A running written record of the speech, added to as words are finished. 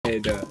Hey,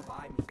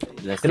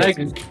 Can I?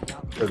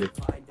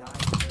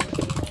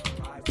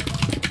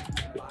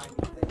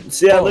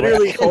 See, I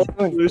literally called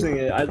him losing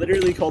it. I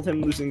literally called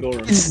him losing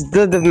Gorham. He's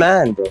the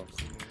man, bro.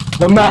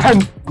 The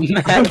man. He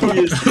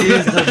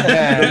is the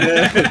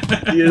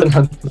man. He is.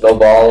 No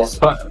balls.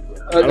 I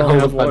don't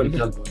have one.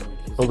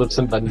 Hold up,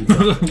 somebody.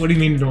 What do you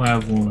mean you don't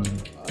have one?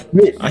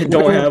 I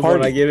don't have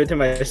one. I gave it to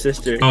my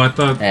sister. Oh, I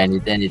thought.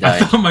 And then he I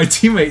died. thought my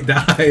teammate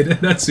died.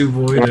 That's who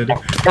voided.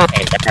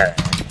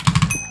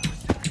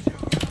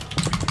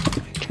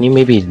 Can you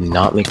maybe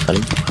not make fun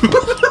of me?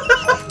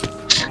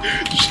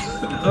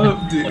 Oh,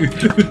 dude.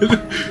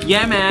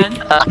 Yeah, man.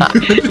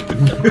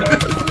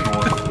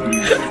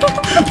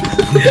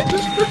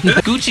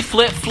 Gucci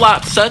flip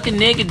flop, suck a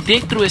nigga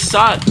dick through his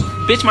sock.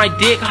 Bitch, my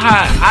dick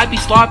hot. I be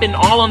slopping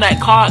all on that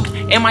cock.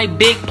 And my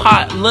big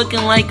pot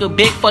looking like a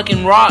big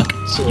fucking rock.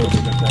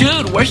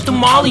 Dude, where's the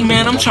molly,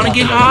 man? I'm trying to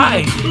get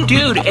high.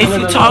 Dude, if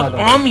you talk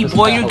on me,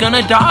 boy, you're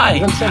gonna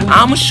die.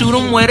 I'ma shoot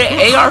him with an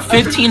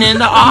AR-15 in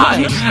the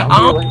eye.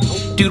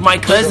 Dude, my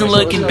cousin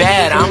looking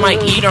bad. I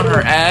might eat on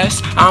her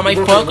ass. I might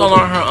fuck on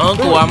her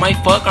uncle. I might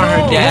fuck on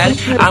her dad.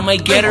 I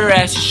might get her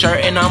ass a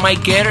shirt and I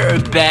might get her a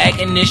bag.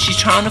 And if she's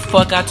trying to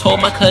fuck, I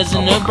told my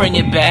cousin to bring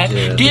it back.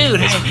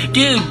 Dude,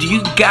 do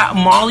you got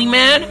Molly,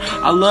 man?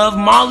 I love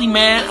Molly,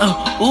 man.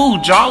 Ooh,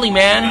 jolly,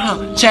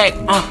 man. Check.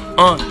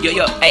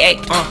 Yo, hey,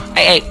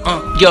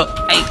 yo,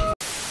 hey.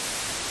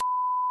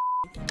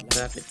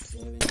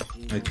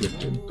 I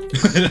clipped him.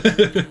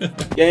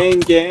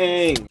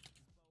 Gang.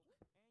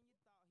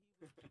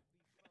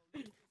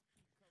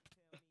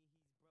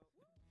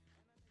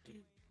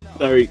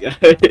 Sorry, guys.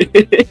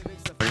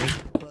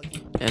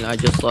 And I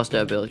just lost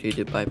the ability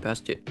to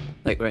bypass it,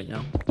 like right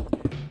now.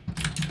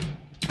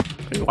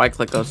 And why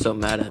click was so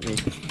mad at me?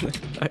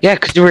 Yeah,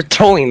 cause you were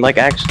throwing, like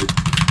actually.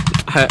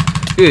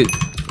 Dude,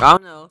 I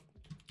don't know.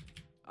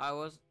 I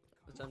was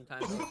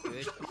sometimes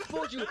good.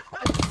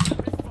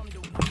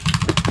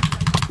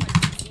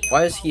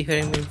 Why is he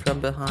hitting me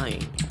from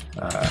behind?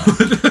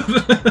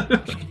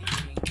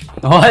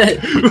 What?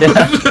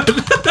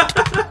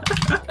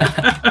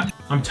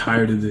 I'm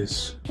tired of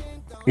this.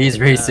 He's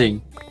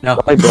racing. No.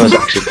 My bro's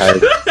actually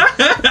tired.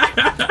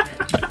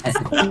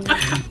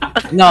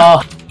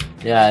 No.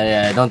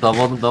 Yeah. Don't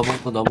double.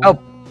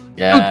 Help.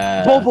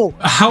 Yeah. Bobo!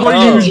 How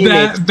are you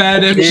that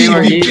bad at Yeah,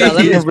 let me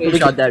PvP?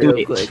 screenshot that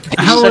real quick.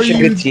 How Such are a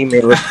you? good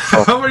teammate.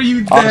 How are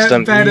you that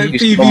Awesome. bad at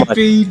Thank you so much.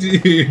 PvP,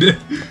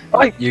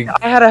 dude?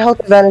 I had a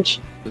health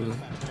advantage.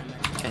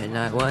 And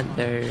I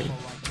wonder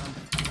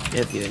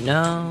if you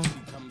know.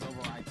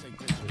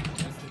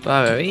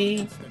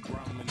 Sorry.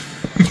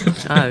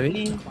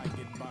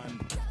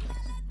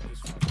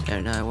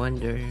 And I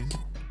wonder.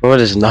 Bro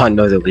does not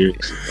know the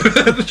lyrics.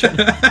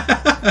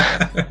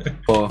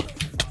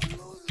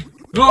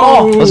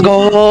 Oh, Let's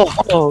go!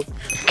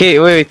 Okay,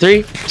 wait,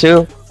 3,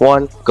 2,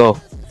 1, go.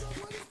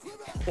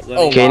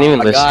 Oh, Can't even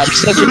listen. God.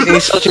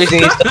 He's still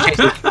chasing.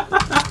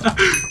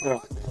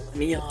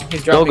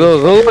 He's Go,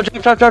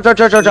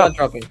 drop.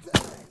 Dropping.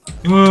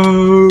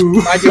 whoa.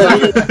 Nice.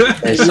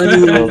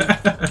 Go.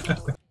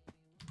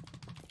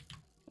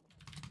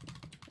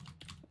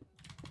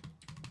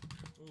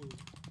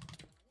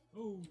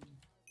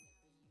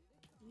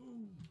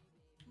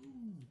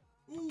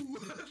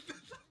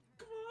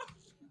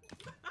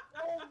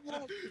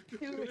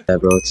 Yeah,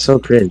 bro, it's so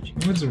cringe.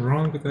 What's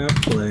wrong with that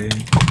play?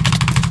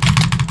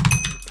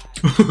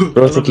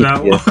 Bro, I love that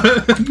one.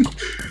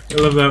 I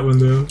love that one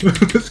though.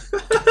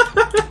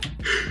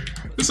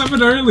 This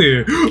happened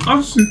earlier.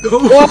 I'm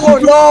Oh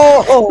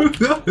no!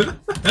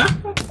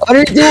 What are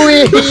you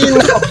doing?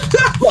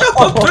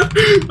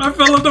 I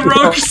fell on the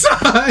wrong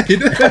side.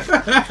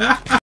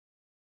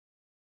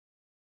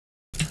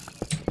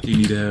 Do you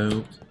need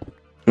help?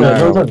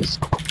 No.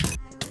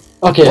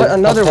 Okay. What,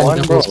 another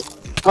one, bro?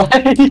 Oh, Can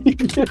I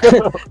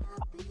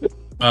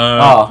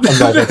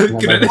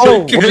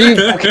Oh, what are you?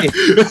 Okay.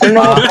 I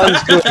know what I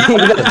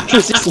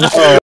was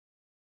doing.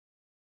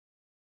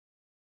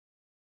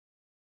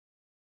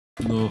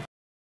 No.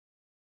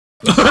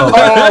 I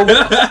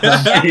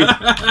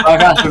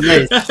got the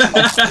race.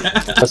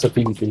 That's a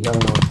PvP. I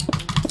don't know.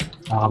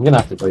 I'm gonna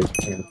have to play it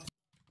again.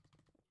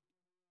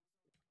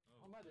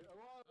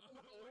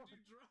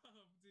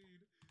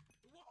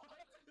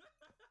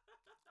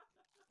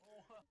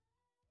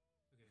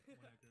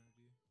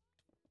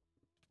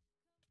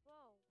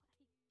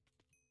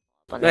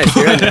 Nice,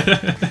 you're in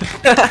there.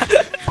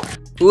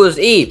 Who's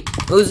Eep?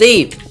 Who's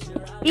Eep?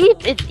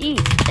 Eep is Eep,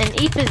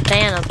 and Eep is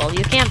bannable.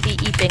 You can't be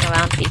eeping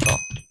around people.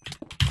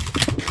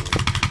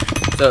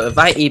 So if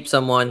I Eep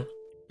someone,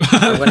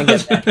 I'm gonna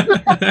get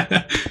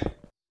that.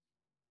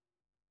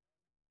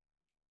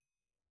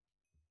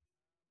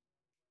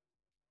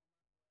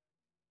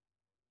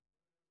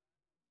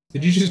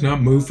 Did you just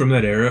not move from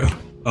that arrow?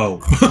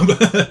 Oh.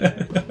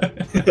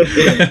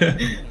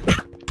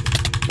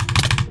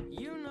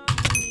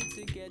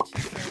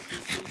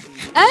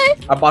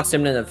 I boxed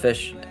him in a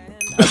fish.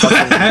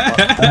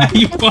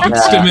 You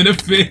boxed him in a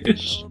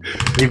fish.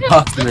 You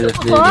boxed him in a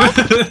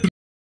fish.